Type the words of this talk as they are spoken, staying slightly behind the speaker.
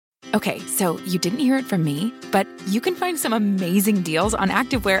Okay, so you didn't hear it from me, but you can find some amazing deals on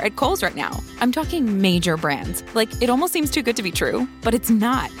activewear at Kohl's right now. I'm talking major brands. Like, it almost seems too good to be true, but it's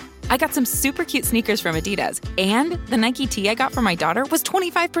not. I got some super cute sneakers from Adidas, and the Nike tee I got for my daughter was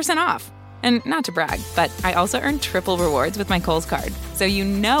 25% off. And not to brag, but I also earned triple rewards with my Kohl's card. So you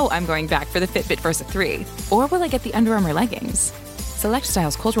know I'm going back for the Fitbit Versa 3. Or will I get the Under Armour leggings? Select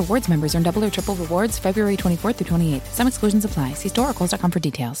styles. Kohl's Rewards members earn double or triple rewards February 24th through 28th. Some exclusions apply. See store or kohls.com for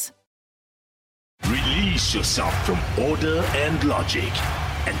details. Release yourself from order and logic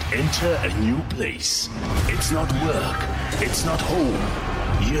and enter a new place. It's not work. It's not home.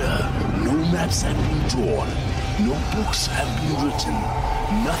 Here, no maps have been drawn. No books have been written.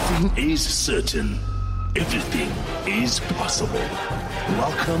 Nothing is certain. Everything is possible.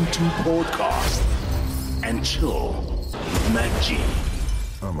 Welcome to Podcast and Chill with Mac G.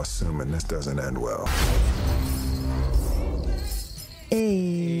 I'm assuming this doesn't end well.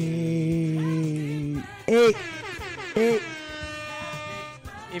 Hey.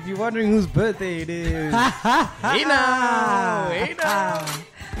 If you're wondering whose birthday it is, hey now. He is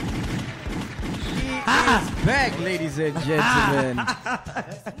back, ladies and gentlemen.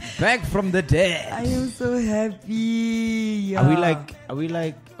 Back from the dead. I am so happy. Are we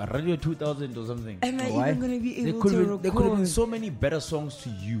like Radio 2000 or something? Am I even going to be able to record? There could have been so many better songs to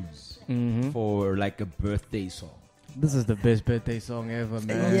use for like a birthday song. This is the best birthday song ever,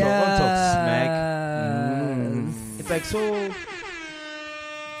 man. Yeah. Don't talk smack. It's like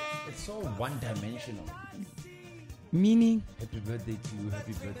it's so one-dimensional. Meaning? Happy birthday to you.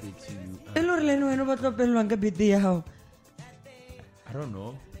 Happy birthday to you. I don't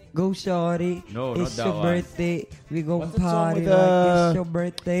know. Go shorty. No, it's not your that one. birthday. We gon' What's the song party with, like it's your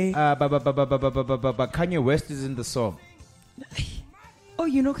birthday. But Kanye West is in the song. Oh,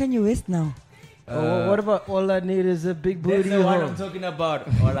 you know Kanye West now. What about All I Need Is a Big Booty That's the one Hoe? I'm talking about.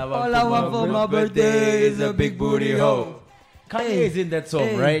 All I want for my birthday is a big booty hoe. Kanye Hey. is in that song,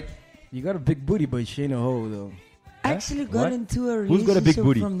 Hey. right? You got a big booty, but she ain't a hoe, though. I actually got What? into a Who's got a big relationship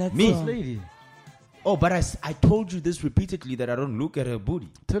booty? from that Me. song. Lady. Oh, but I told you this repeatedly that I don't look at her booty.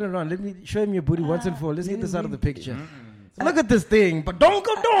 Turn around. Let me show him your booty once and for all. Let's get this out of the picture. Look at this thing. But don't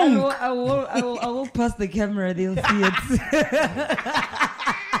go down. I will pass the camera. They'll see it.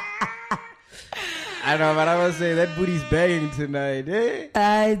 I know, but I was saying that booty's banging tonight. Eh?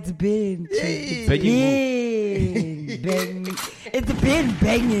 It's been Banging banging. It's been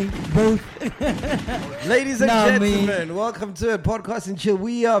banging both. Ladies and Nah, gentlemen, welcome to Podcast and Chill.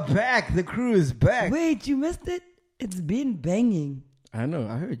 We are back. The crew is back. Wait, you missed it? It's been banging. I know.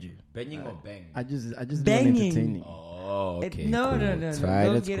 I heard you. Banging or bang? I just didn't Banging. entertain you. Oh, okay. No. It's fine,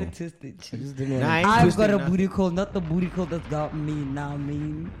 Don't that's get cool. it twisted. I just didn't want Nah, I ain't I've twisting got a nothing. booty call, not the booty call that's got me now.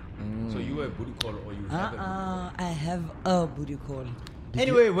 So you were a booty call or you have a booty call? I have a booty call.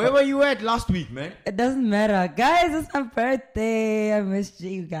 Anyway, where were you at last week, man? It doesn't matter, guys. It's my birthday. I missed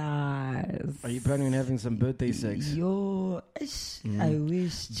you guys. Are you planning on having some birthday sex? Yo, I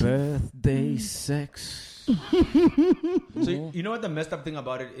wish. Birthday sex. So you know what the messed up thing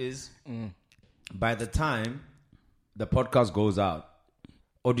about it is? By the time the podcast goes out,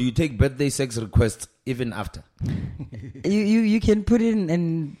 or do you take birthday sex requests even after? You can put in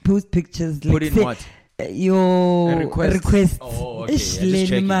and post pictures. Put in say, what? Your A request. requests. Oh, okay. Ish, Yeah, just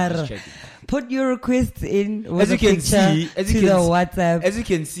checking, Lenmar. just checking. Put your requests in with As you a can picture see, to the WhatsApp. As you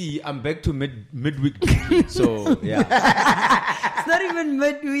can see, I'm back to midweek. So yeah, It's not even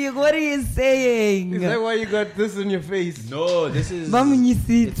midweek. What are you saying? Is that why you got this on your face? no, this is. Mom, you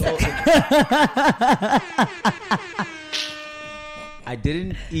see It's all, I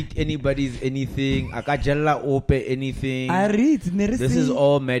didn't eat anybody's anything. Akajala ope anything. I read. This is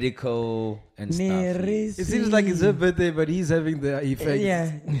all medical and stuff. It seems like it's her birthday, but he's having the effect.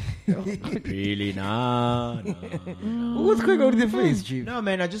 Yeah. Really, nah. What's going on with your face, Chief? No,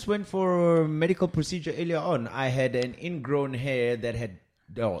 man, I just went for a medical procedure earlier on. I had an ingrown hair that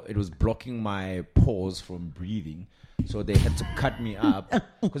it was blocking my pores from breathing. So they had to cut me up.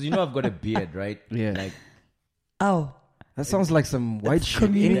 Because you know I've got a beard, right? Yeah. Like, Oh. That sounds like some white shit.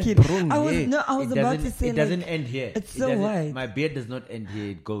 Communicating. Brung, I was yeah. about to say it doesn't like, end here. it's It so doesn't- wide. My beard does not end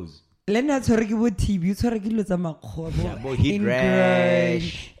here. It goes. Lena tshware ke bo TB, you tshware ke dilo tsa makgowa, bo Yeah, bo heat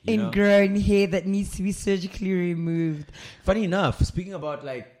rash, you know. ingrown hair that needs to be surgically removed. Funny enough, speaking about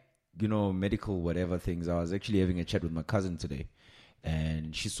like, medical whatever things, I was actually having a chat with my cousin today.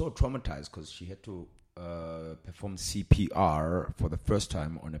 And she's so traumatized because she had to perform CPR for the first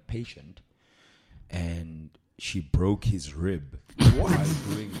time on a patient. And she broke his rib while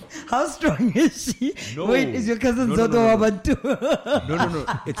doing it. How strong is she? No. Wait, is your cousin No, Zoto no. Wabantu? No.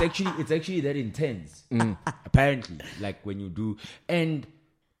 It's actually that intense. Apparently, like when you do, and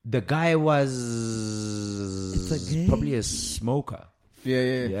The guy was It's probably a smoker.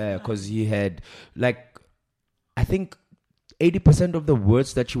 Yeah, because he had, like, I think 80% of the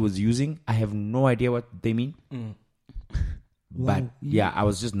words that she was using, I have no idea what they mean. But yeah, I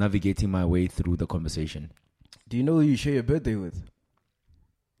was just navigating my way through the conversation. Do you know who you share your birthday with?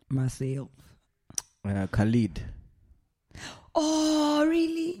 Myself. Khalid. Oh,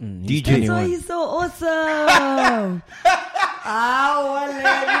 really? DJ. That's why he's so awesome.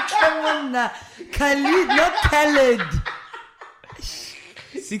 Come on now. Khalid, not Khaled.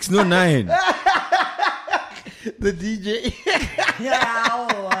 609. The DJ.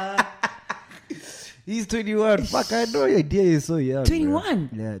 Yeah. He's 21. Fuck, I had no idea he's so young. 21?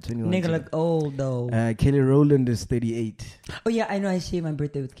 Bro. Yeah, 21. Nigga look old though. Kelly Rowland is 38. Oh yeah, I know. I share my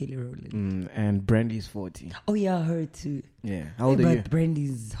birthday with Kelly Rowland. And Brandy's 40. Oh yeah, her too. Yeah. How old are you? But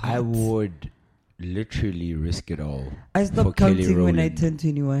Brandy's hot. I would literally risk it all. I for stopped Kelly counting when I Rowland. turned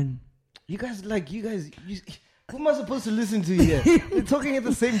 21. Who am I supposed to listen to here? They're talking at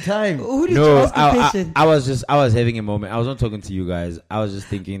the same time. Who did you No, ask the question? I was having a moment. I was not talking to you guys. I was just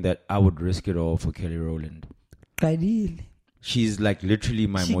thinking that I would risk it all for Kelly Rowland. Ideal. She's like literally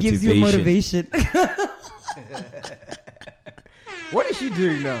my She motivation. gives you motivation. What is she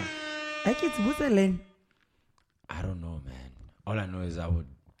doing now? I get Musalem. I don't know, man. All I know is I would.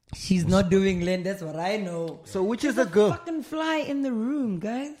 She's not doing Len. That's what I know. So which is There's the a girl? fucking fly in the room,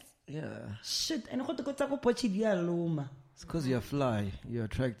 guys. Yeah. Shit. And I got to go pochi dia loma. It's because you're a fly. You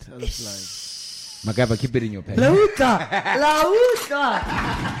attract other flies. Magaba, keep it in your pen. Lauta.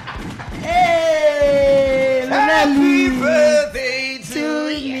 Hey, happy birthday to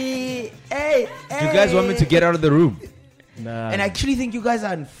me. Hey, Do you guys want me to get out of the room? Nah. And I actually think you guys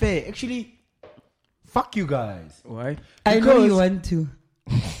are unfair. Actually, fuck you guys. Why? I know you want to.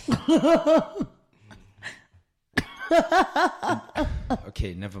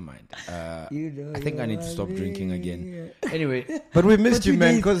 Okay, never mind. You know I think I you need to stop want drinking me. again. Anyway, But we missed For you, 2 man,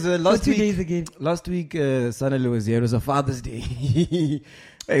 days. because For last 2 week, days again. Sanele was here. It was a Father's Day.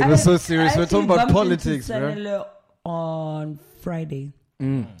 Hey, it was so serious. We're talking about politics, bro. bro. On Friday,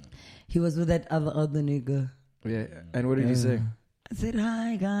 he was with that other nigga. Yeah. And what did you say? I said,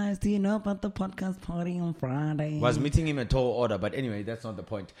 "Hi guys, do you know about the podcast party on Friday?" was meeting him a tall order, but anyway, that's not the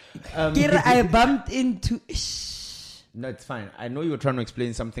point. Kira, I bumped into. No, it's fine. I know you were trying to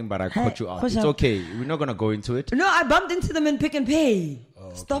explain something, but I Hey, caught you out. what's It's up? okay. We're not gonna go into it. No, I bumped into them in Pick and Pay.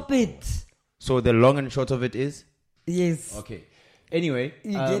 Stop it. So the long and short of it is, Yes. okay. Anyway,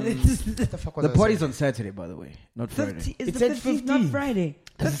 You get it? what the fuck was The I party's saying? on Saturday, by the way, not Friday. 50 is It the said 15th, not 15th. Friday.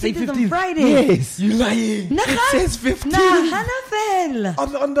 Does it say 15th is on 15th? Friday. Yes, you lying. Nah, It says 15. Nah, Hanafel.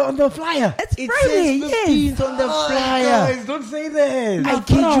 On the flyer. It's It Friday, says yes. 15th on the flyer. Guys, don't say that. I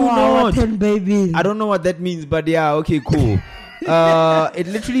kid you not. 10, baby. I don't know what that means, but yeah, okay, cool. It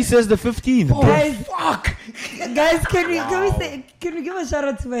literally says the 15th. bro. Guys, Fuck. guys, can we give a shout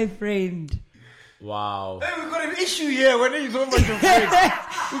out to my friend? Wow. Hey, we got an issue here. When are you talking about your friends?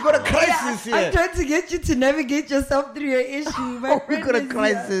 We got a crisis I'm here. trying to get you to navigate yourself through your issue. My We friend got a is here.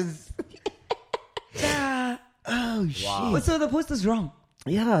 crisis. Yeah. Oh, shit. So the post is wrong.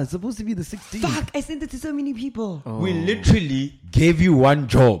 Yeah, it's supposed to be the 16th. Fuck, I sent it to so many people. We literally gave you one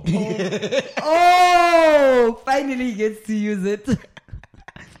job. Oh, finally he gets to use it.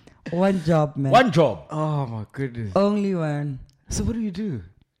 One job, man. One job. Oh, my goodness. Only one. So what do you do?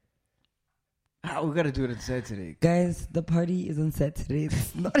 We got to do it on Saturday. Guys, the party is on Saturday.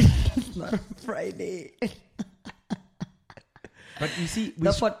 It's not on Friday. But you see, The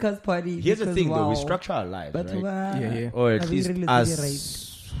podcast party. here's the because, thing though, we wow. structure our lives, But right? Yeah. Or at I least really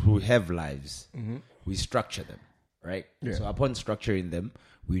us who have lives, we structure them, right? Yeah. So upon structuring them,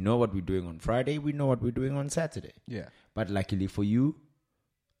 we know what we're doing on Friday, we know what we're doing on Saturday. Yeah. But luckily for you,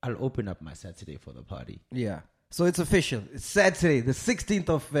 I'll open up my Saturday for the party. Yeah. So it's official. It's Saturday, the 16th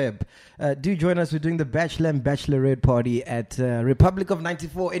of Feb. Do join us. We're doing the Bachelor and Bachelorette party at Republic of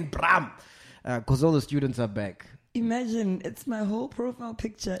 94 in Bram. Because all the students are back. Imagine, it's my whole profile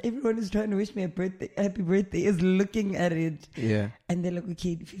picture. Everyone who's trying to wish me happy birthday is looking at it. Yeah. And they're like,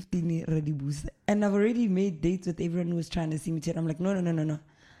 okay, 15 ready boost. And I've already made dates with everyone who's trying to see me today. I'm like, no.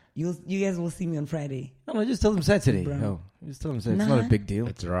 You guys will see me on Friday. No, just tell them Saturday. Bro. No, just tell them Saturday. It's not a Nah. big deal.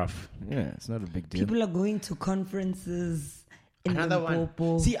 It's rough. Yeah, it's not a big deal. People are going to conferences in Another one.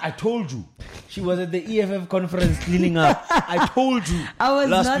 Limpopo. See, I told you. She was at the EFF conference cleaning up. I told you. I was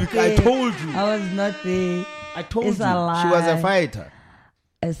Last not week, there. I told you. I was not there. I told It's you. a She was a lie. fighter.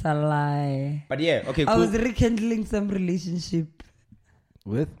 It's a lie. But yeah, okay, I cool. was rekindling some relationship.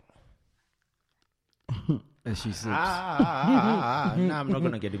 With? As she said. Nah, I'm not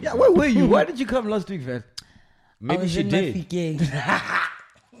gonna get him. Yeah, where were you? Why did you come last week, man? Maybe I was she in did. Mafike.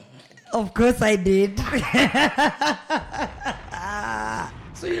 Of course I did.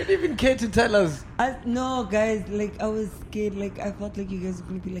 So you didn't even care to tell us. No, guys, like I was scared. Like I felt like you guys were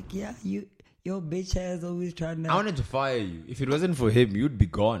gonna be like, yeah, your bitch has always trying to. I wanted to fire you. If it wasn't for him, you'd be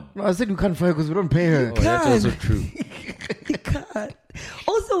gone. No, I said we can't fire because we don't pay her. Oh, that's also true. You can't.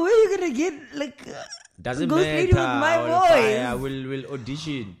 Also, where you gonna get like? Doesn't Ghost matter. lady with my I voice. will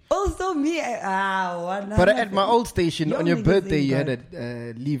audition. Also, me. But at my old station, on your niggas birthday, ain't you got- had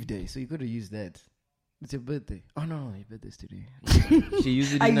a leave day, so you could have used that. It's your birthday. Oh no, your birthday's today. She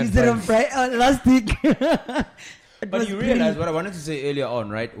used it I in used it on advance. Friday last week. But you realize what I wanted to say earlier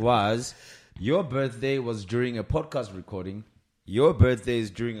on, right? Was your birthday was during a podcast recording. Your birthday is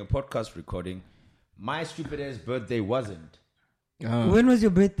during a podcast recording. My stupid ass birthday wasn't. When was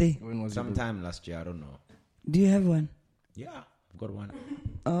your birthday? When was Sometime last year, I don't know. Do you have one? Yeah, I've got one.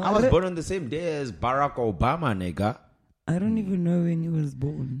 I was born on the same day as Barack Obama, nigga. I don't even know when he was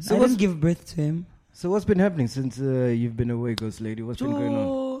born. So I what's- didn't give birth to him. So what's been happening since you've been away, Ghost Lady? What's been going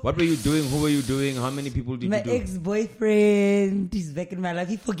on? What were you doing? Who were you doing? How many people did My you do? ex-boyfriend, he's back in my life.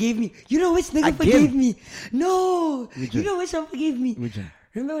 He forgave me. You know which nigga Again? forgave me? No. Which You one? know which one forgave me? Which one?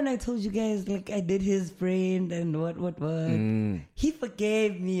 Remember when I told you guys, like, I did his friend and what? He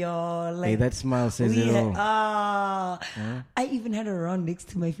forgave me, all. Like, Hey, that smile says we it had- all. I even had her around next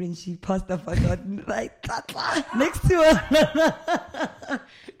to my friend. She passed the fuck out right next to her.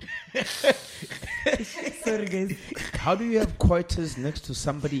 Sorry, guys. How do you have coitus next to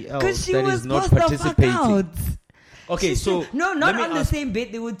somebody else Because she that was is not passed the fuck participating? out. Okay, so No, let not me on the ask- same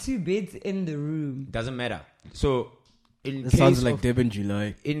bed. There were two beds in the room. Doesn't matter. So, in That case sounds like of, Deb in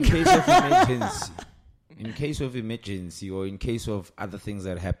July. in case of emergency, or in case of other things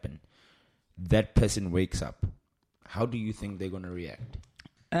that happen, that person wakes up. How do you think they're gonna react?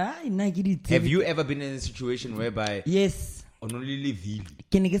 Have you ever been in a situation whereby Yes. only leave?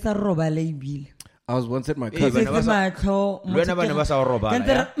 Ke ne ke sa robala ebile. I was once at my Hey, cousin. but- Lwena bana ba sa robala,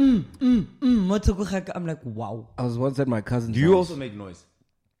 yeah? Mo thoko ga ka, I'm like, wow. I was once at my cousin's Do you house. also make noise?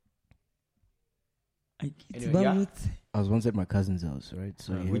 It's Anyway, yeah. about I was once at my cousin's house, right?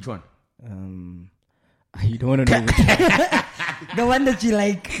 So he Which had- one? You don't want to know. Which the one that you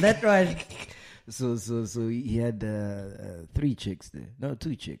like. That one. So he had 3 chicks there. No,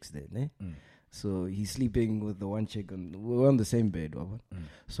 2 chicks there. Ne? So he's sleeping with the one chick we're on the same bed.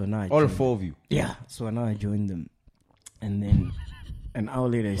 So now I All joined 4 of you. Yeah. So now I joined them, and then an hour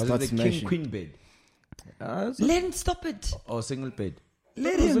later he Was it starts the smashing. king queen bed Let him stop it. or single bed?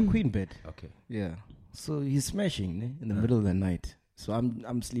 Let It was a him. queen bed. Okay. Yeah. So he's smashing ne, in the middle of the night. So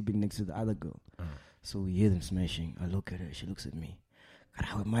I'm sleeping next to the other girl. So we hear them smashing. I look at her. She looks at me.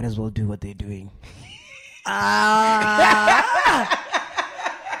 God, we might as well do what they're doing.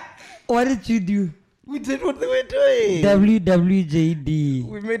 What did you do? We did what they were doing. WWJD.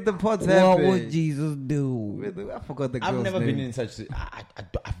 We made the pots What happen. would Jesus do? I forgot the girl's I've never name. been in such.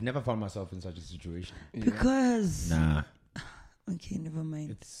 I've never found myself in such a situation. Because Nah, okay, never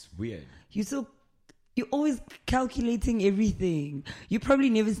mind. it's weird. You're always calculating everything. You probably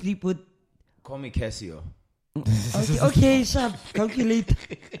never sleep with. Call me Casio. Okay, sharp. Calculate.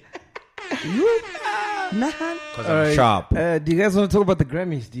 You? Nah. Because I'm sharp. Do you guys want to talk about the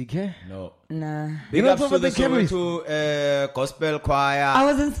Grammys? Do you care? No. Nah. Big don't ups talk to about the the Grammys. Soweto gospel choir. I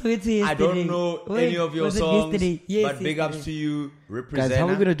wasn't sweaty yesterday. I don't know any of your was it songs, yesterday? Yes, but big ups yesterday. to you, Guys, represent. how are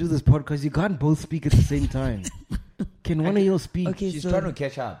we going to do this podcast? You can't both speak at the same time. Can one of you speak? Okay, She's so trying to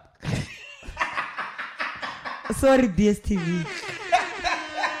catch up. sorry, DSTV.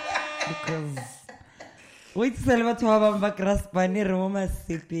 Because wait, Salva to have a graspani Roma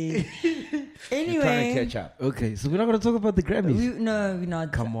sippy. She's trying to Anyway, catch up. Okay, so we're not going to talk about the Grammys. no, we're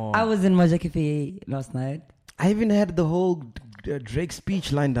not. Come on. I was in Moja Cafe last night. I even had the whole Drake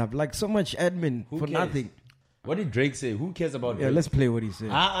speech lined up. Like so much admin Who for cares? nothing. What did Drake say? Who cares about Yeah, Drake? let's play what he said.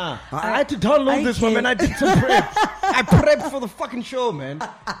 Uh-uh. I had to download I this one, can't. man. I did some prep. I prepped for the fucking show, man.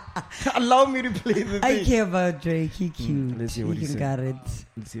 Allow me to play the I thing. care about Drake. He cute. let's hear what he can said. got it.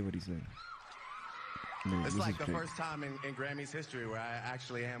 Let's see what he's saying. No, It's this like is the Drake. first time in Grammy's history where I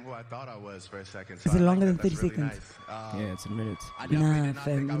actually am who I thought I was for a second. Is it I longer think than that's 30 really seconds? nice. Yeah, it's a minute. I definitely Nah, did not fam,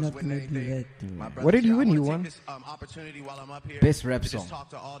 think I you're was not winning gonna do anything. that. My What brother did you said, win? I You wanna won? take this opportunity while I'm up here Best rap to just song. talk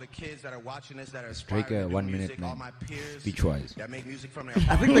to all the kids that are watching this, that are Drake, aspiring to do 1 minute, music, man. all my peers Speech-wise. that make music from their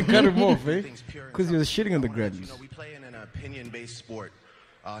I think they cut him off, eh? Things pure and Because he was something. shitting on the I wanna let you Grammys. know, we play in an opinion-based sport.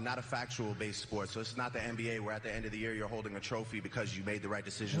 Not a factual-based sport. So it's not the NBA where at the end of the year you're holding a trophy because you made the right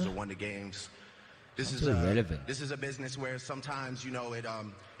decisions or won the games. This is irrelevant. This is a business where sometimes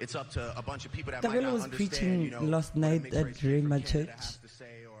it's up to a bunch of people that might Tabelo not was understand. preaching last what it night makes at for a during my kid that church. has to say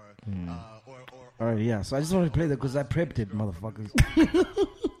Alright, yeah. So I just wanted to play that because I prepped it, motherfuckers.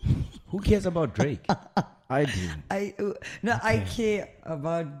 cares about Drake? I do. I care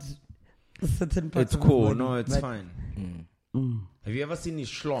about certain parts. It's of cool. his body, No, it's but fine. Have you ever seen his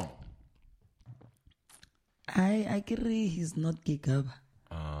schlong? I agree. He's not Gigaba.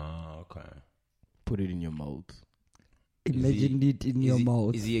 Ah, okay. Put it in your mouth. Imagine it in your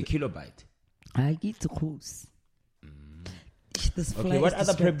mouth. Is he a kilobyte? I get close. This Okay, fly what is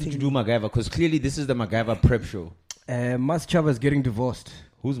other prep did you distracting do, MacGyver? Because clearly this is the MacGyver prep show. Masechaba is getting divorced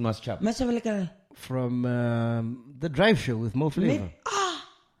Who's Masechaba? me. Masechaba like a- from the drive show with Mo Flavor.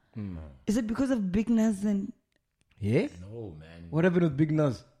 Is it because of Big Nas and Yeah? No, man. What happened with Big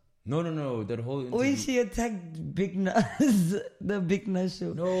Nas? No. That whole interview. when she attacked Big Nas, the Big Nas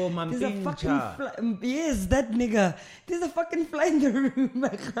show? No, There's a Mampincha. fucking fly. Yes, that nigga. There's a fucking fly in the room.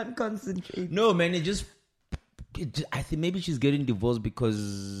 I can't concentrate. No, man, I think maybe she's getting divorced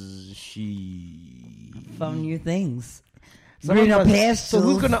because she Found new things. Someone Greener must- pastures. So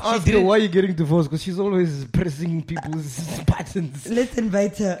who's gonna ask her why you're getting divorced? Because she's always pressing people's buttons. Let's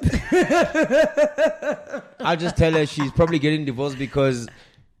invite her. I'll just tell her she's probably getting divorced because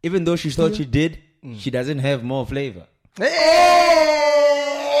even though she thought she did, she doesn't have more flavor.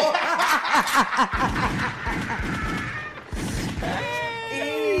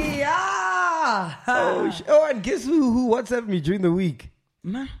 Yeah. Oh, and guess who WhatsApped me during the week?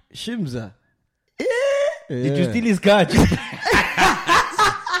 Ma. Shimza. Did you steal his card? Too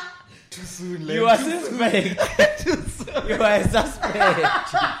soon. You are suspect. You are a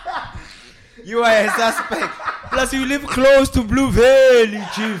suspect. You are a suspect. Plus, you live close to Blue Valley,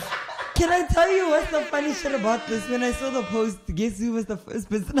 Chief. Can I tell you what's the funny shit about this? When I saw the post, guess who was the first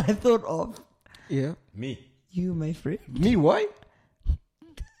person I thought of? Yeah. Me. You, my friend. Me, why?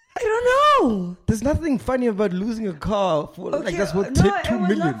 I don't know. There's nothing funny about losing a car for like that's what no, 2 it was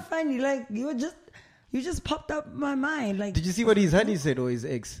million. not funny. Like you just popped up my mind. Like Did you see what his honey said or his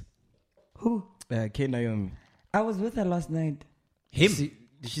ex? who? K Naomi. I was with her last night. Him.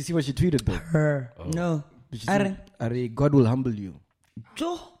 Did she see what she tweeted though? Her. No. Did she I see, don't. Are God will humble you.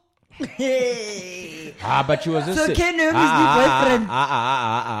 Joe. Hey. But she was just So K Naomi's new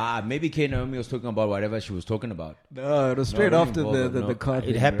boyfriend. maybe K Naomi was talking about whatever she was talking about. No, it was straight No, after the car. It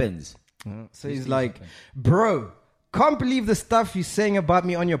thing, happens. bro. So he's like, bro, can't believe the stuff you're saying about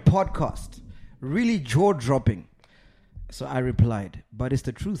me on your podcast. Really jaw dropping. So I replied, but it's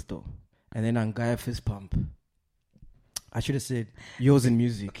the truth though. And then Angaya fist pump. I should have said yours in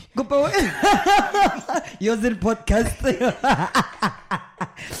music. Go power. Yours in podcast.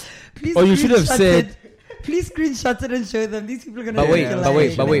 Please. Or you should have screenshot said- it. Please screenshot it and show them. These people are gonna. But wait, think but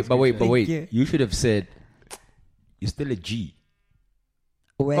wait, alike. but wait. Thank you. You should have said, you're still a G.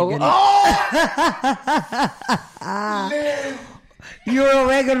 Wagon. You're a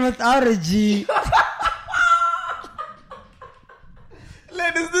wagon without a G.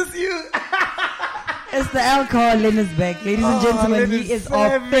 Len, is this you? It's the alcohol. Len is back, ladies and gentlemen. Len He is is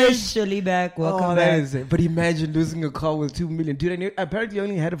savage. officially back. Welcome that back. is it. But imagine losing a car with 2 million. Dude, I knew, apparently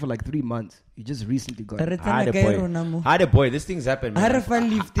only had it for like 3 months. You just recently got it. Boy, these things happen, man. Look,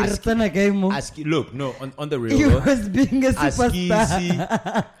 no, on the real He though, was being a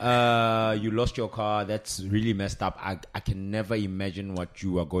superstar. Askisi, you lost your car. That's really messed up. I can never imagine what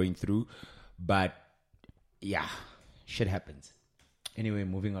you are going through. But yeah, shit happens. Anyway,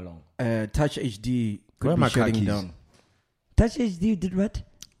 moving along. Touch HD Where could are be my shutting khakis? down. Touch HD did what?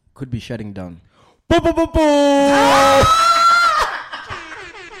 Could be shutting down.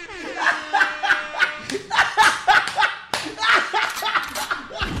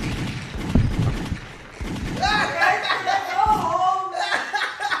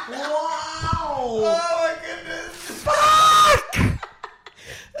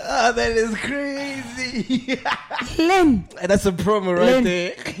 Oh, that is crazy. Len. That's a promo right Len.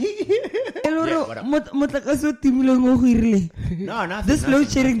 there. No, nothing. This load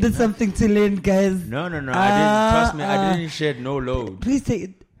shedding did something to Len, guys. No. I didn't. Trust me, I didn't shed no load. Please take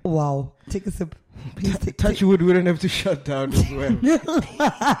it. Wow. Take a sip. Please take Touch wood wouldn't have to shut down as well.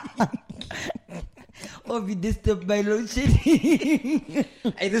 Or be disturbed by load shedding.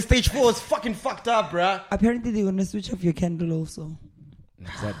 Hey, the stage 4 is fucking fucked up, bruh. Apparently, they're gonna switch off your candle also.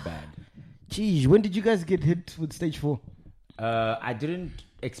 It's that bad. Jeez, when did you guys get hit with stage 4? I didn't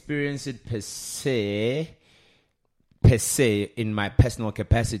experience it per se in my personal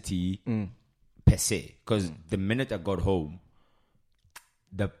capacity per se, because the minute I got home,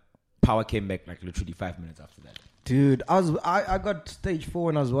 the power came back like literally 5 minutes after that. Dude, I got stage 4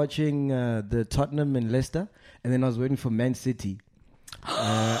 when I was watching the Tottenham and Leicester, and then I was waiting for Man City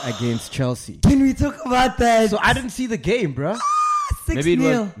against Chelsea. Can we talk about that? So I didn't see the game, bruh.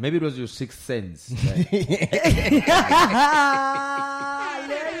 6-0. Maybe it was your sixth sense. Right?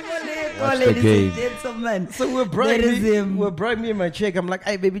 Watch the ladies game. and gentlemen. So we're That is him. bribing me and my check. I'm like,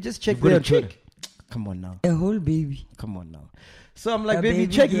 hey, baby, just check You've got there. a on Twitter." check? Come on now. A whole baby. Come on now. So I'm like, A baby,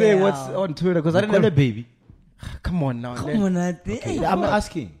 baby check there girl. what's on Twitter because I didn't Call have a baby. Come on now. Come on, I think. I'm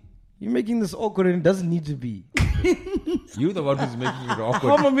asking. You're making this awkward and it doesn't need to be. You're the one who's making it How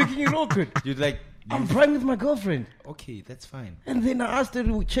awkward. am I making it awkward? You're like, I'm praying with my girlfriend. okay, that's fine. And then I asked her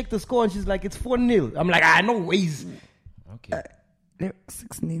to check the score and she's like, it's 4-0. I'm like, no ways. Okay.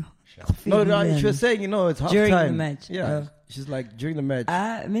 6-0. No, she was saying, it's half During time. the match. Yeah. She's like, during the match.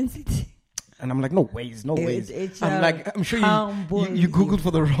 Man City. And I'm like, no ways. It's I'm like, I'm sure humble. you Googled for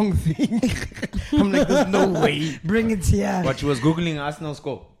the wrong thing. I'm like, there's no way. Bring it here. But she was Googling Arsenal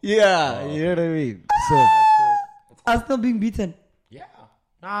score. Yeah, you know what I mean? So, Arsenal being beaten. Yeah.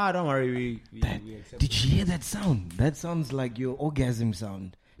 Nah, don't worry. We accept did you hear that sound? That sounds like your orgasm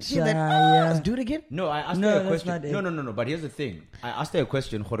sound. See that? Yeah. Let's do it again. No, I asked No, her a that's question. not it. No. But here's the thing. I asked her a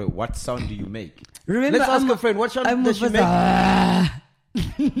question. Hore, what sound do you make? Remember, Let's ask I'm- a friend. What sound I'm does she with make? us.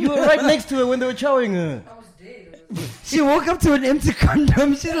 You were right next to her when they were chowing her. She woke up to an empty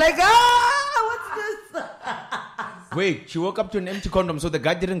condom. She's like, what's this? Wait, she woke up to an empty condom, so the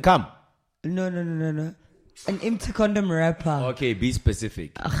guy didn't come. No. An empty condom wrapper. Okay, be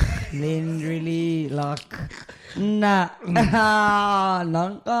specific. Then really like, nah.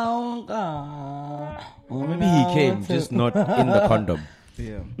 Maybe he came, just not in the condom.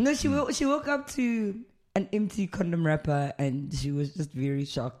 Yeah. No, she woke up to an empty condom wrapper and she was just very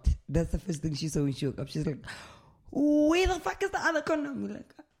shocked. That's the first thing she saw when she woke up. She's like, where the fuck is the other condom?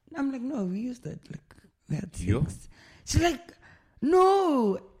 I'm like, no, we used that. Like, we had You? sex. She's like,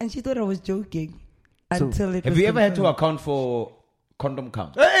 no. And she thought I was joking. Until it Have was you ever had to confirmed. account for condom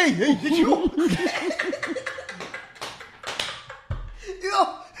count? Hey, did you?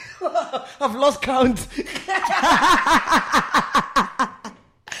 Yo, I've lost count.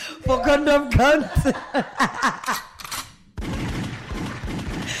 For condom count.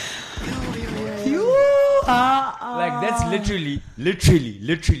 Like that's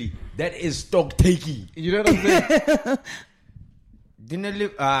literally, that is stock taking. You know what I'm saying? Didn't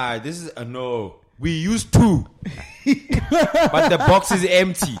live? This is no. We used two, but the box is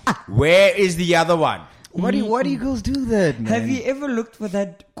empty. Where is the other one? Why do you girls do that, man? Have you ever looked for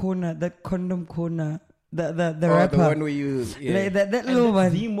that corner, that condom corner? The Oh, wrapper. the one where you... Yeah. Like that And little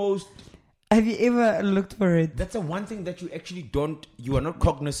that's one. the most. Have you ever looked for it? That's the one thing that you actually don't. You are not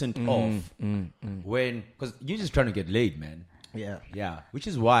cognizant of when, because you're just trying to get laid, man. Yeah. Yeah, which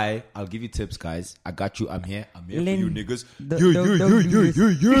is why I'll give you tips, guys. I got you. I'm here for Len, you, niggas. don't do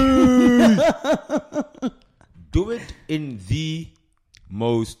this. Do it in the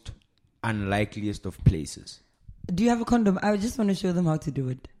most unlikeliest of places. Do you have a condom? I just want to show them how to do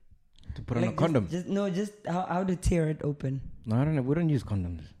it. To put on a condom. Just how to tear it open. No, I don't know. We don't use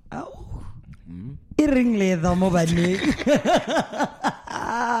condoms. Ow. Earring leather, mobile.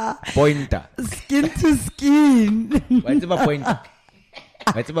 Pointer. Skin to skin. What's about pointer?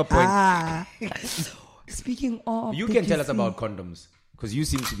 What's about point? Speaking of, You did can tell us see- about condoms because you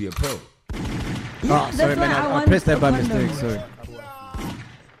seem to be a pro. Yeah, Sorry, that's man. why I want pressed that a by condom. mistake. Sorry.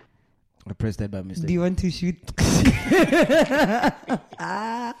 I pressed that by mistake. Do you want to shoot?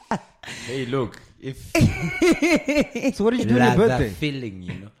 Hey, look, if So what did you do on your birthday? feeling,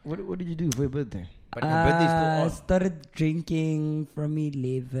 you know. What did you do for your birthday? But my birthday is still I on. started drinking from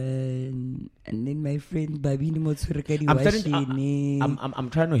 11, and then my friend Babini Motsurikadi I'm, was starting, I'm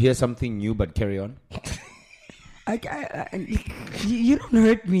trying to hear something new, but carry on. you don't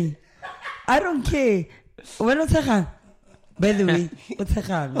hurt me. I don't care. When what's that? By the way, what's that?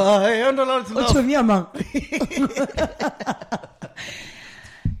 Hey, I'm not allowed to What's your among?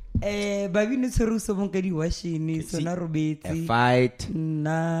 Babini Tsuruso Monkadi washing, so na A robeti. fight.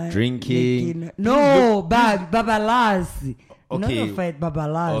 Nah, Drinking. No, babalas. Not Okay. a fight,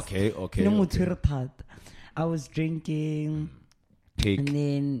 babalas. Okay. No mutsurpat. I was drinking, Take. and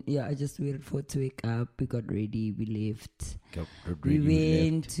then I just waited for it to wake up. We got ready. We left. We We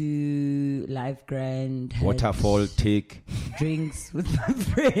went to Life Grand. had Waterfall. Take. drinks with my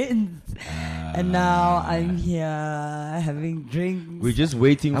friends, and now I'm here having drinks. We're just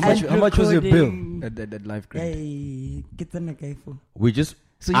waiting. And For, How much was your bill recording. at that life grade? Hey, get on the guy for. we just.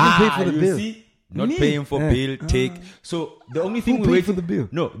 So you didn't pay for the you bill? See? Not Me? paying for bill. Take. So the only thing Who we're paid waiting for the bill?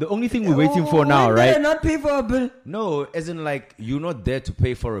 No, the only thing we're waiting for now, When did I right? not pay for a bill? No, as in like you're not there to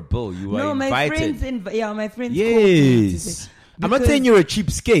pay for a bill. You are No, my invited. friends. My friends. called me to say- Yes. I'm not saying you're a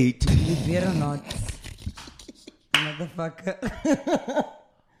cheapskate. You better not, motherfucker.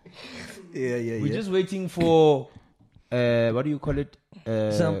 Yeah. We're just waiting for what do you call it?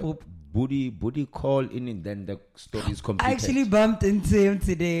 Shampoo. booty call in, and then the story is completed. I actually bumped into him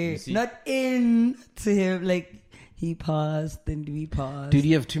today. Not into him, like he passed and we passed. Dude,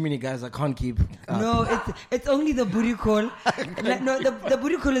 you have too many guys I can't keep. No, it's only the booty call. No, the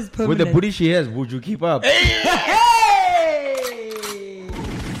booty call is permanent. With the booty she has, would you keep up? Hey!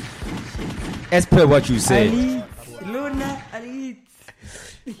 As per what you said. Luna, Alit.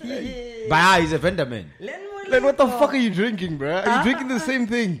 Bah, he's a vendor man. Then what the fuck are you drinking, bro? Are you drinking the same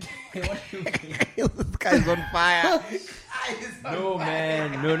thing? This guy's on fire. No,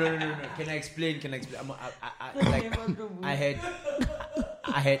 man. No. Can I explain? I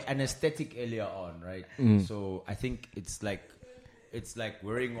had anesthetic earlier on, right? So I think it's like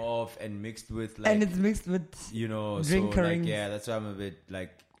wearing off and mixed with like, and it's mixed with drink. So like, yeah, that's why I'm a bit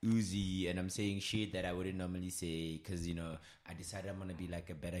like oozy and I'm saying shit that I wouldn't normally say because I decided I'm gonna be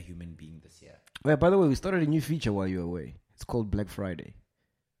like a better human being this year. Well, by the way, we started a new feature while you were away. It's called Black Friday.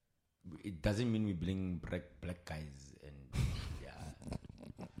 It doesn't mean we bling black guys and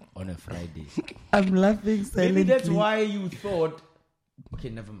on a Friday. I'm laughing silently. Maybe that's why you thought. Okay,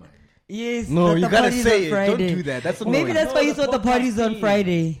 never mind. Yes. No, you gotta say it. Friday. Don't do that. That's annoying. Maybe that's why you thought the party's on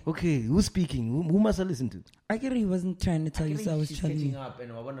Friday. Okay, who's speaking? Who must I listen to? I get he wasn't trying to tell you, so I was telling you. Up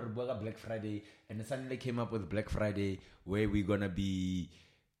and I want to work Black Friday, and it suddenly came up with Black Friday, where we're gonna be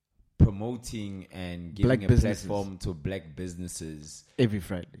promoting and giving black a businesses. platform to black businesses every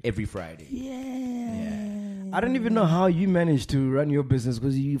Friday. Yeah. I don't even know how you manage to run your business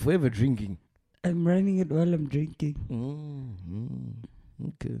because you're forever drinking. I'm running it while I'm drinking.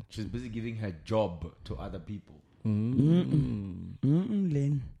 Okay. She's busy giving her job to other people.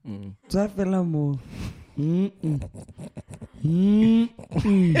 Len. Zafela mo.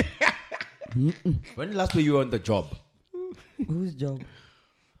 When last were you on the job? Whose job?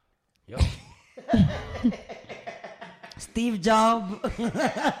 Yo. Steve Job.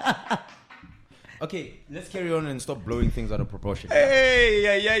 Okay, let's carry on and stop blowing things out of proportion. Hey,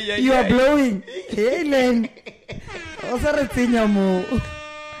 yeah. You are blowing. Hey, Len.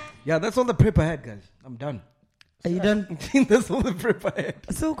 Yeah, that's all the prep I had, guys. I'm done. Are you done? That's all the prep I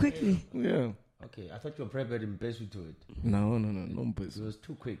had. So quickly. Yeah. Okay, I thought you were prepared in best to it. No. It was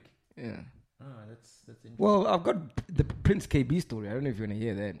too quick. Yeah. That's interesting. Well, I've got the Prince Kaybee story. I don't know if you want to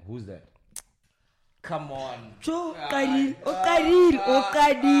hear that. Who's that? Come on. Joe, Kadil.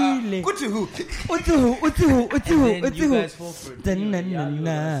 Good to who? And then you guys fall for it.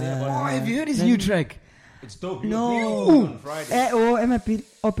 Oh, have you heard his new track? It's dope. No. On Friday.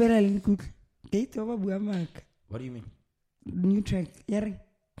 Opera Linkut. What do you mean? New track. Yaring.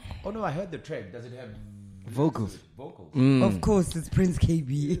 Oh no, I heard the track. Does it have vocals? Of course, it's Prince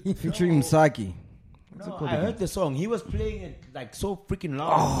Kaybee. Featuring Msaki. No, I heard the song. He was playing it like so freaking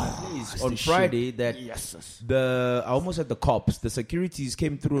loud in my place on Friday that I almost had the cops. The securities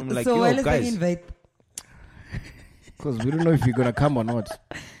came through and like, so yo, guys. Invite? Because we don't know if you're gonna come or not.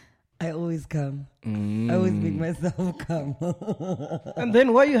 I always come. I always make myself come. And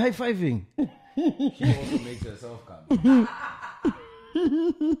then why are you high-fiving? She also makes herself come.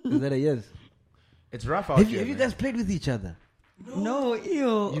 Is that a yes? It's rough out Have here. you guys played with each other? No,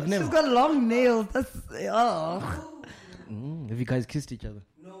 ew. You've never. She's got long nails. That's Have you guys kissed each other?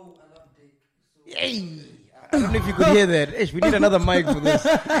 No, I love dick. Yay! I don't know if you could hear that. Ish, we need another mic for this.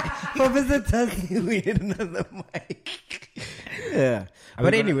 For visitors. We need another mic. Yeah.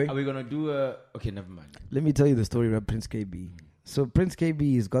 But anyway. Are we going to do a... Okay, never mind. Let me tell you the story about Prince Kaybee. So Prince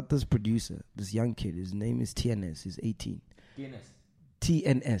Kaybee has got this producer, this young kid. His name is TNS. He's 18.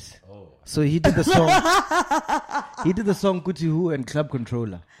 TNS. Oh. So he did the song. He did the song Kuti Hu and Club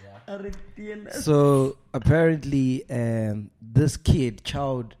Controller. Yeah. So apparently, this kid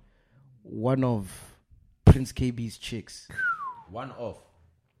chowed one of Prince Kaybee's chicks. One of.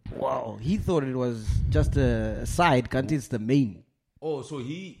 Wow. He thought it was just a side. Can't it's the main. Oh, so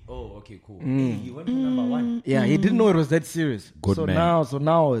he... Oh, okay, cool. He went to number one. Yeah, he didn't know it was that serious. Good so man. Now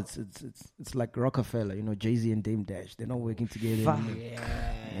it's like Rockefeller, Jay-Z and Dame Dash. They're not working together anymore.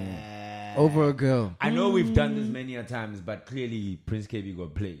 Yeah. Over a girl. I know we've done this many a times, but clearly Prince Kaybee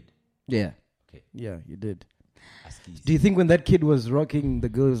got played. Yeah. Okay. Yeah, you did. Do you think when that kid was rocking, the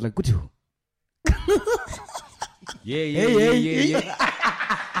girl was like, Kutu? Yeah.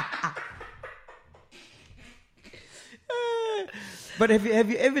 But have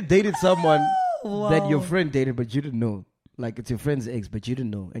you ever dated someone that your friend dated but you didn't know? Like it's your friend's ex but you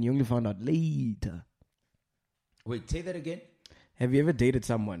didn't know and you only found out later. Wait, say that again? Have you ever dated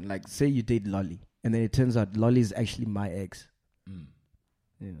someone, like say you date Lolly and then it turns out Lolly is actually my ex?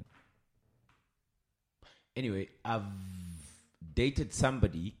 Yeah. Anyway, I've dated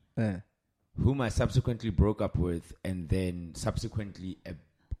somebody whom I subsequently broke up with and then subsequently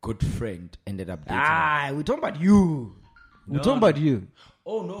good friend ended up dating her. We're talking about you. We're talking about you.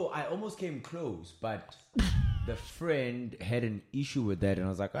 Oh no, I almost came close, but the friend had an issue with that, and I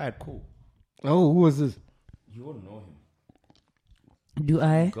was like, all right, cool. Oh, who was this? You won't know him. Do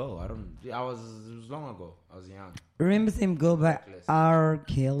I? Go. It was long ago. I was young. Remember same girl by R.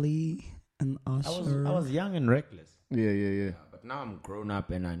 Kelly and Usher? I was young and reckless. Yeah. But now I'm grown up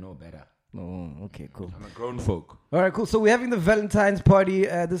and I know better. Oh, okay, cool. I'm a grown folk. All right, cool. So we're having the Valentine's party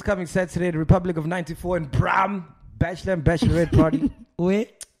this coming Saturday, the Republic of 94 in Bram. Bachelor and Bachelorette party. Where?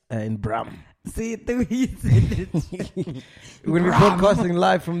 In Bram. See it the way you said it. We're going to be broadcasting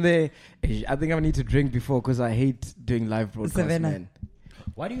live from there. I think I need to drink before because I hate doing live broadcasts, man.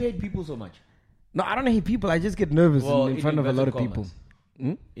 Why do you hate people so much? No, I don't hate people. I just get nervous in front of a lot of people.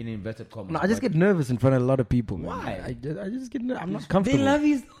 In inverted commas. No, I just get nervous in front of a lot of people. Man. Why? I just get I'm not comfortable. They love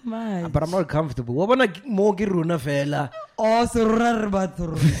you so much. But I'm not comfortable. What when I more get runa fella? Oh, so rare but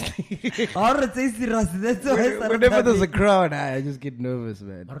whenever there's a crowd, I just get nervous,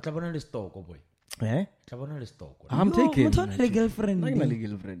 man. Eh? I'm taking. I'm a girlfriend. I'm not a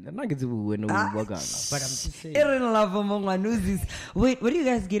girlfriend. I'm not getting when we work out. But I'm just saying. Wait, what are you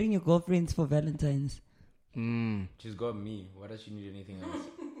guys getting your girlfriends for Valentine's? She's got me. Why does she need anything else?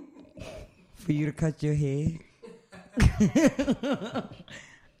 For you to cut your hair.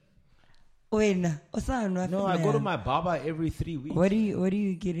 Wait, no, I go to my barber every 3 weeks. What are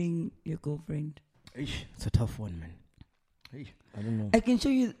you getting your girlfriend? It's a tough one, man. I don't know. I can show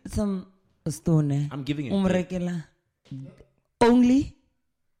you some stone. I'm giving it. Only?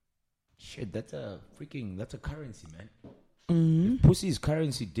 Shit, that's a currency, man. If pussy is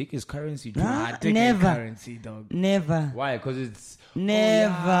currency, dick is currency. Dick never. ain't currency, dog. Never. Why? Because it's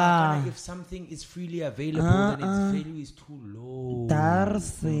never. If something is freely available, then its value is too low.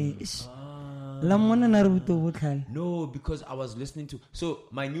 No, because I was listening to. So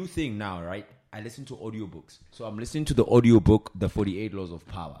my new thing now, right? I listen to audiobooks. So I'm listening to the audiobook, The 48 Laws of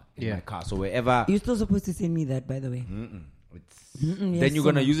Power, in my car. So wherever. You're still supposed to send me that, by the way. Then you're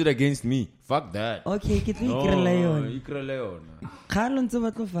gonna use it against me. Fuck that. Okay, Fuck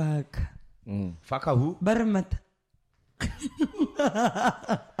who? Baramat.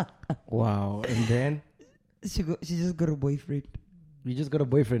 Wow. And then She just got a boyfriend. you just got a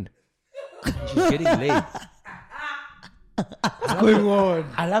boyfriend. She's getting laid. What's going on?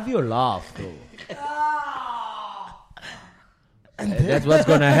 I love your laugh, though. And that's what's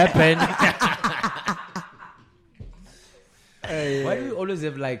gonna happen. Why do we always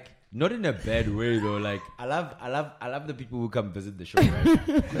have not in a bad way though? I love the people who come visit the show, right?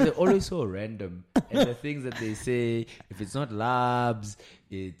 Because they're always so random, and the things that they say. If it's not Labs,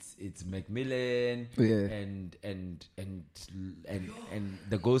 it's Macmillan, and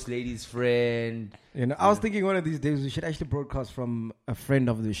the ghost lady's friend. I was thinking one of these days we should actually broadcast from a friend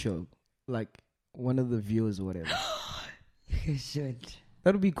of the show, like one of the viewers or whatever. You should.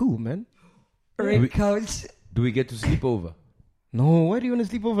 That would be cool, man. Red couch. Do we get to sleep over? No, why do you want to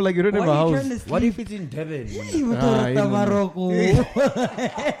sleep over like you don't have a house? What if it's in Devon?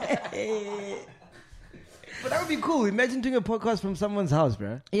 But that would be cool. Imagine doing a podcast from someone's house,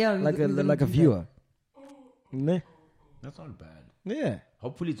 bro. Yeah, like a viewer. Nah. That's not bad. Yeah.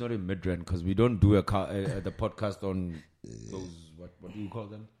 Hopefully it's not in Midrand because we don't do the podcast on those what do you call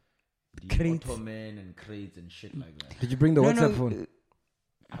them? The crates. Ottoman and crates and shit like that. Did you bring the WhatsApp phone?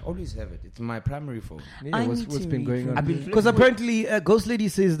 I always have it. It's my primary phone. Yeah, what's been going on? Because apparently, Ghost Lady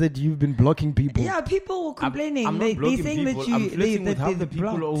says that you've been blocking people. Yeah, people were complaining. I'm not blocking saying people. that you. I'm flirting with half the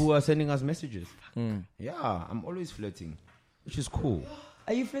people blocked. who are sending us messages. Yeah, I'm always flirting, which is cool.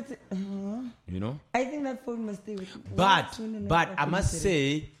 Are you flirting? You know. I think that phone must stay with. But I must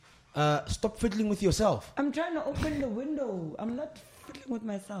say, stop fiddling with yourself. I'm trying to open the window. I'm not fiddling with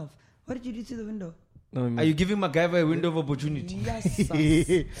myself. What did you do to the window? No, are you giving MacGyver a window of opportunity? Yes.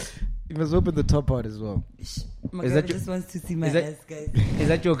 You must open the top part as well. MacGyver just wants to see my ass, guys. Is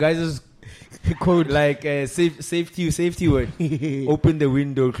that your guys' code? Like safety word? Open the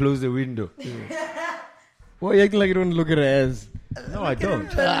window, close the window. Well, you acting like you don't look at her ass. No, I don't.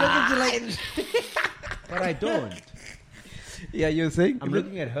 Look at you like. But I don't. Yeah, you're saying? I'm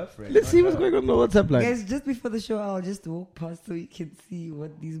looking at her friend. Let's see what's going on the WhatsApp line. Guys, just before the show, I'll just walk past so you can see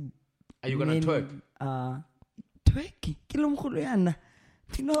what these. Are you gonna twerk? Twerking. Then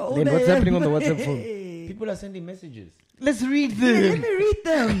what's happening on the WhatsApp phone? People are sending messages. Let's read them. Let me read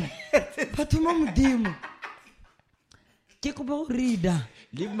them.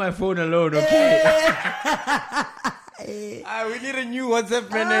 Leave my phone alone, okay? We need a new WhatsApp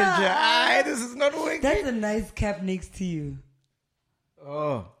manager. This is not working. That's a nice cap next to you.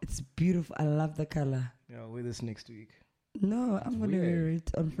 Oh. It's beautiful. I love the color. Yeah, I'll wear this next week. No, I'm going to wear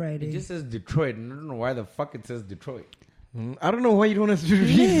it on Friday. It just says Detroit, and I don't know why the fuck it says Detroit. I don't know why you don't want us to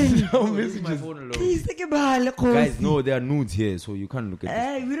read our messages. My phone alone. Please take a bite. Guys, no, there are nudes here, so you can't look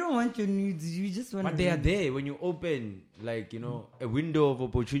at this. We don't want your nudes. You just want But they are there when you open, like, you know, a window of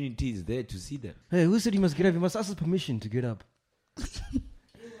opportunity is there to see them. Hey, who said he must get up? He must ask us permission to get up.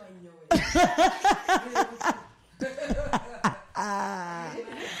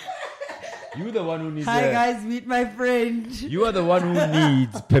 You're the one who needs Hi, guys. Meet my friend. You are the one who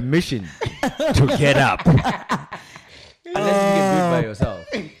needs permission to get up. Unless you can do it by yourself.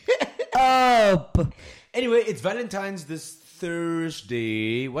 Up. Anyway, it's Valentine's this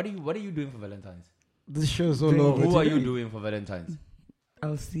Thursday. What are you doing for Valentine's? This show's all over. Who are you doing for Valentine's?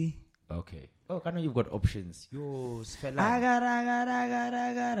 I'll see. Okay. Oh, I know you've got options. Yo, Sfela. I got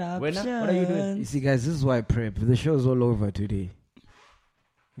options. What are you doing? You see, guys, this is why I prep. The show's all over today.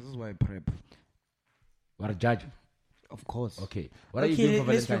 This is why I prep. What a judge. Of course. Okay. What are you doing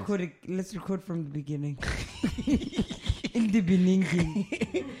for Valentine's? Let's record from the beginning. In the beginning.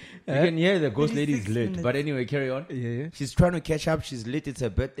 You can hear the ghost lady is 36 lit. minutes. But anyway, carry on. Yeah. She's trying to catch up. She's lit. It's her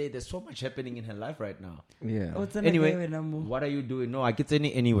birthday. There's so much happening in her life right now. Yeah. Anyway, what are you doing? No, I get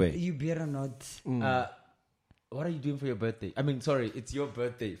anyway. You better not. What are you doing for your birthday? I mean, sorry, it's your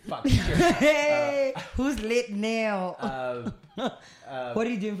birthday. Fuck. Hey, who's late now? What are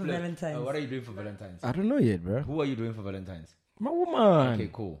you doing for look, Valentine's? what are you doing for Valentine's? I don't know yet, bro. Who are you doing for Valentine's? My woman. Okay,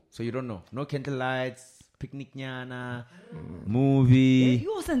 cool. So you don't know. No candlelights, picnic nyana, movie.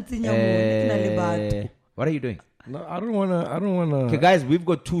 You also think what are you doing? No, I don't wanna. Okay, guys, we've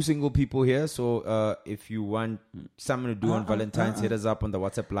got 2 single people here. So if you want something to do on Valentine's, hit us up on the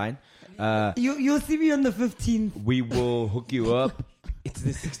WhatsApp line. You'll see me on the 15th. We will hook you up. It's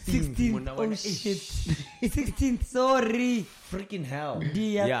the 16th. 16th. Oh shit. 16th. Sorry. Freaking hell.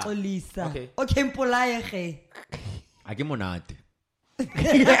 Yeah. Okay, mpolaye. Ake monate.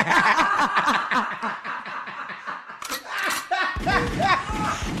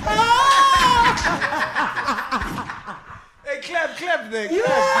 Hey, clap there.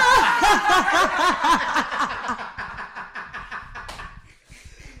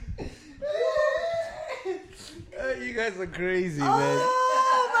 You guys are crazy, man.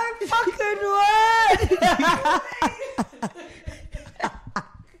 Oh my fucking word!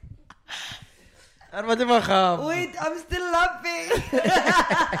 Wait, I'm still laughing.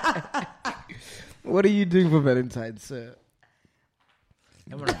 What are you doing for Valentine's, sir?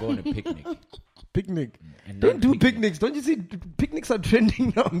 I want to go on a picnic. Picnic. And Don't do picnic. picnics. Don't you see picnics are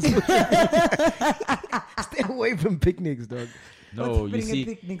trending now? Stay away from picnics, dog. No, you see,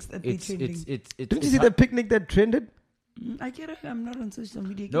 picnics that it's trending. Don't you see the picnic that trended? I get it. I'm not on social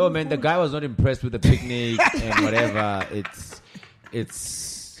media. No, man, the guy was not impressed with the picnic and whatever.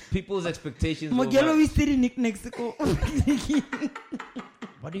 It's people's expectations. Mogelo we sitting next to go.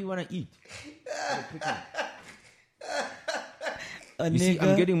 What do you want to eat? A You see,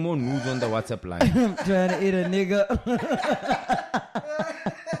 I'm getting more nudes on the WhatsApp line. trying to eat a nigga.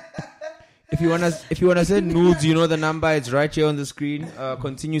 If you wanna send nudes, you know the number. It's right here on the screen.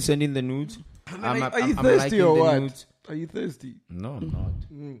 Continue sending the nudes. Are you I'm thirsty liking or the what? nudes. Are you thirsty? No, I'm not.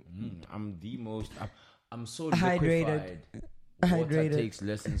 I'm the most. I'm so Hydrated. liquefied. Water Hydrated. takes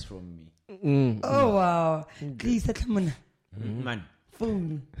lessons from me. Oh wow! Please, man. Man,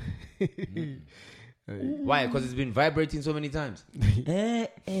 Phone. why? Because it's been vibrating so many times.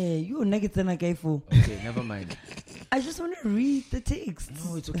 You nuggets and a gay fool. Okay, never mind. I just want to read the text.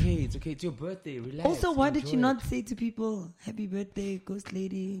 No, it's okay. It's okay. It's your birthday. Relax. Also, why did you Enjoy not say to people, "Happy birthday, ghost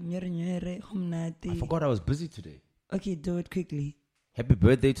lady"? it. I forgot I was busy today. Okay, do it quickly. Happy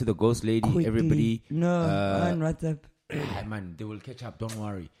birthday to the ghost lady, Quickly. everybody. No, on WhatsApp. Man, they will catch up. Don't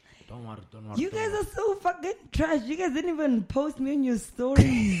worry. Don't worry. You guys are so fucking trash. You guys didn't even post me on your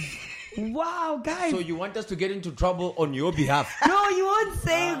stories. Wow, guys. So you want us to get into trouble on your behalf? No, you won't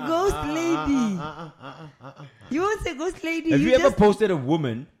say ghost lady. You won't say ghost lady. Have you ever posted a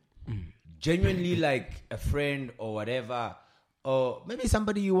woman, genuinely like a friend or whatever, or maybe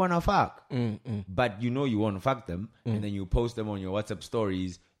somebody you want to fuck, but you know you want to fuck them, and then you post them on your WhatsApp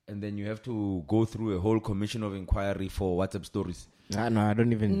stories, and then you have to go through a whole commission of inquiry for WhatsApp stories? No, I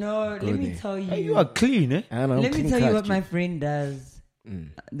don't even. No, let me tell you. Hey, you are clean, eh? Let me tell you what my friend does.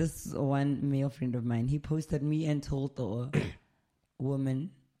 This is one male friend of mine. He posted me and told the woman,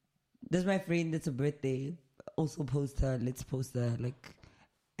 "This is my friend. It's a birthday. Also post her. Let's post her." Like,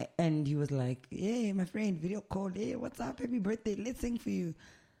 and he was like, "Hey, my friend, video call. Hey, what's up? Happy birthday. Let's sing for you."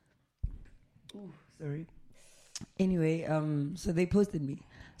 Ooh, sorry. Anyway, so they posted me.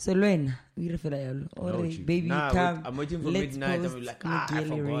 So Luen, baby, come. I'm waiting for let's midnight. post I'm like, I forgot.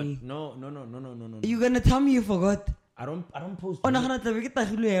 Gallery. No. You gonna tell me you forgot? I don't post. Oh, women- nagana tlabe ke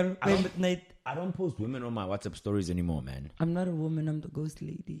tagilwe yalo by midnight. I don't post women on my WhatsApp stories anymore, man. I'm not a woman, I'm the ghost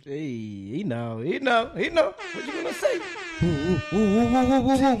lady. Hey, he know. What you gonna say?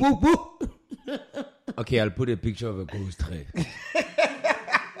 Okay, I'll put a picture of a ghost.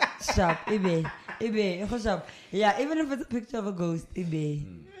 Sharp, Ibe, sharp. Yeah, even if it's a picture of a ghost, Ibe.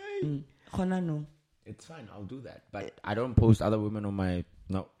 Khona no. It's fine, I'll do that. But I don't post other women on my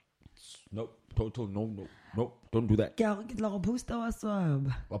no, total no, don't do that. Ke tla go posta wa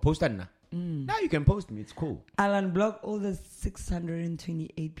swab. Well, post that now. Now you can post me. It's cool. I'll unblock all the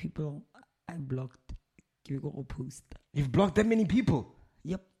 628 people I blocked. Ke go post. You've blocked that many people?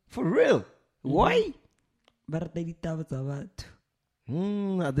 Yep. For real? Why? But they ditaba tsa batho.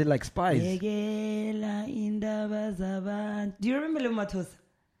 Are they like spies? Yekela indaba zabantu. Do you remember Lebo Mathosa?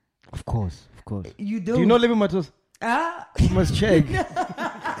 Of course. You don't. Do you know Lebo Matos? Ah. You must check.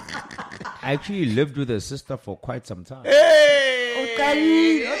 I actually lived with her sister for quite some time. Hey!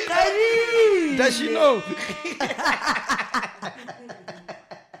 Okari. Does she know?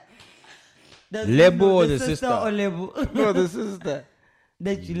 Lebo or the sister? Or Lebo? No, the sister.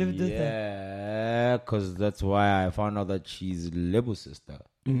 That you lived with her. Yeah, because that's why I found out that she's Lebo's sister.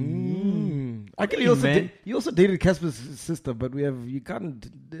 Actually, you also dated Casper's sister, but we have we have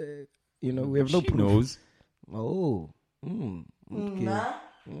no She proof. knows. Oh. Okay. Nah.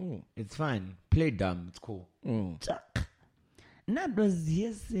 It's fine. Play dumb. It's cool. That was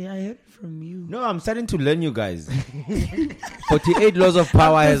yesterday. I heard it from you. No, I'm starting to learn you guys. 48 Laws of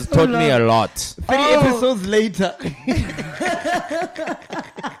Power has taught me a lot. 30 episodes later.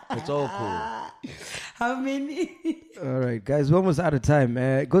 It's all cool. How many? All right, guys, we're almost out of time.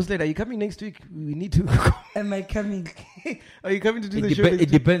 Ghostlight, are you coming next week? We need to. Am I coming? Are you coming to do the It, show? it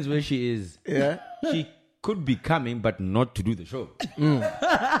depends where she is. Yeah. She could be coming, but not to do the show.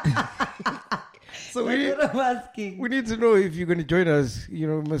 So That's what I'm asking. we need to know if you're going to join us. We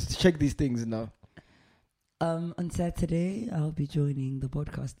must check these things now. On Saturday, I'll be joining the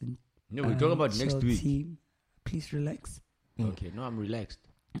podcasting. No, we're talking about next show week. Team. Please relax. Okay, no, I'm relaxed.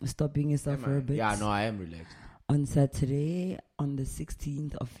 Stop being yourself for a bit. Yeah, no, I am relaxed. On Saturday, on the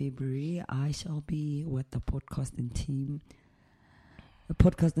 16th of February, I shall be with the podcasting team. The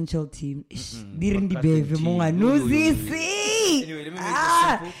podcast and chill team. Podcasting team. Anyway, let me make this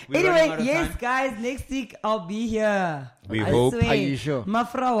simple. We're running out of Yes, time. guys, next week I'll be here. We I hope. swear. Are you sure?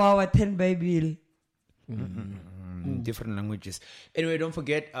 Mafra wawa 10 Bible. Different languages. Anyway, don't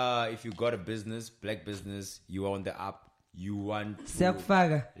forget, if you got a business, black business, you are on the app, you want to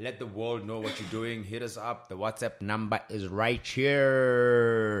Siyakufaka. let the world know what you're doing, hit us up. The WhatsApp number is right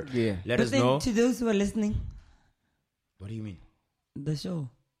here. Yeah. Let But us then know. to those who are listening, What do you mean? the show.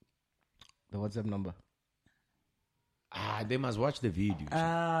 The WhatsApp number. They must watch the video.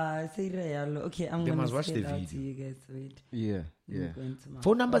 Say Rayalo. Okay, I'm They going must to watch say the it out to video. you guys. Wait. Yeah. I'm going to my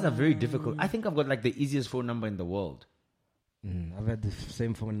Phone numbers are very difficult. I think I've got like the easiest phone number in the world. I've had the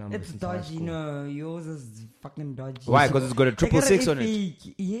same phone number It's since high dodgy, school. no. Yours is fucking dodgy. Why? Because it's got a I got 666 on it.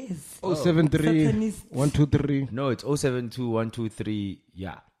 fake. Yes. 073 Satanist. 123. No, it's 072-123.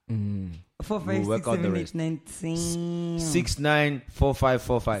 Yeah. 4 We'll 5 work 6 out the 7 rest. 8 9 10.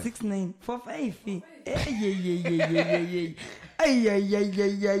 694545. 6 9 4 5. Yeah.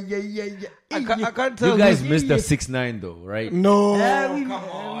 I can't tell. You guys who's- missed the 69 though, right? No. We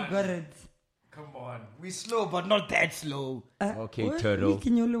got it. Come on. We slow, but not that slow. Okay, What? turtle. We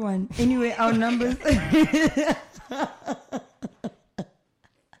can only one. Anyway, our numbers.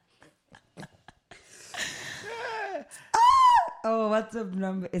 Our WhatsApp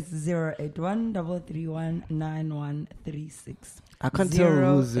number is 081-331-9136. I can't tell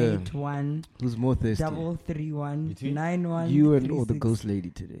who's more thirsty. 331-9136. You and or the ghost lady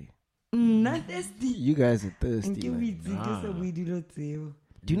today. Not thirsty. You guys are thirsty. Nke man. o itse ke se o dilo tseo.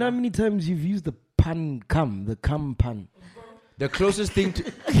 Do you know how many times you've used the pun cum, the cum pun? The closest thing to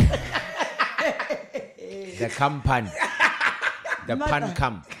the cum pan. The pan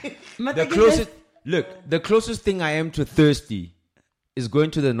cum. The closest the closest thing I am to thirsty is going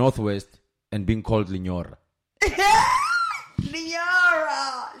to the northwest and being called Linyora.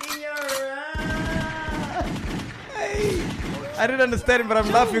 I didn't understand it, but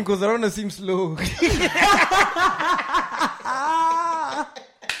I'm laughing because I don't want to seem slow.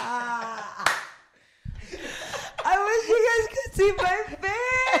 I wish you guys could see my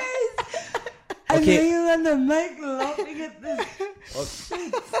face. I'm Okay. laying on the mic laughing at this.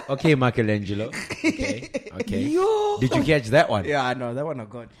 Okay, Michelangelo. Okay. Yo. Did you catch that one? Yeah, I know. That one I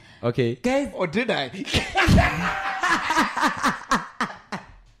got. Okay. Guys, Or did I?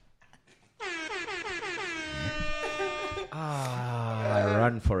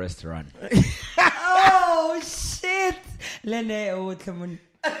 Run, Forrest, run. oh shit. Lene, oh, come on.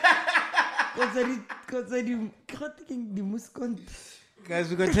 Guys,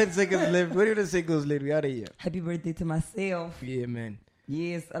 we got 10 seconds left. What are you going to say goes late? We out of here. Happy birthday to myself. Yeah, man.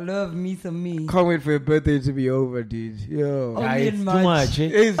 Yes, I love me some me. Can't wait for your birthday to be over, dude. Yo. Only in It's March. too much, eh?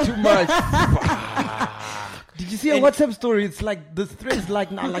 It's too much. Did you see a WhatsApp story? It's like the threads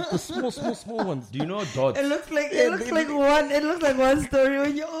like now, like the small ones. Do you know dots? It looks like one story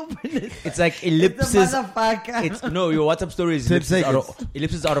when you open it. It's like It's ellipses. a motherfucker. It's no, your WhatsApp story is 10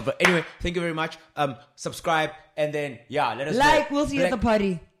 ellipses out of it. Anyway, thank you very much. Subscribe and then let us like, know. we'll see you at the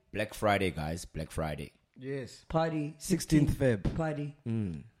party. Black Friday, guys. Black Friday. Yes. Party. 16th Feb. Party.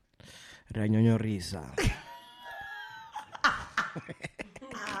 Ranyonyo Risa.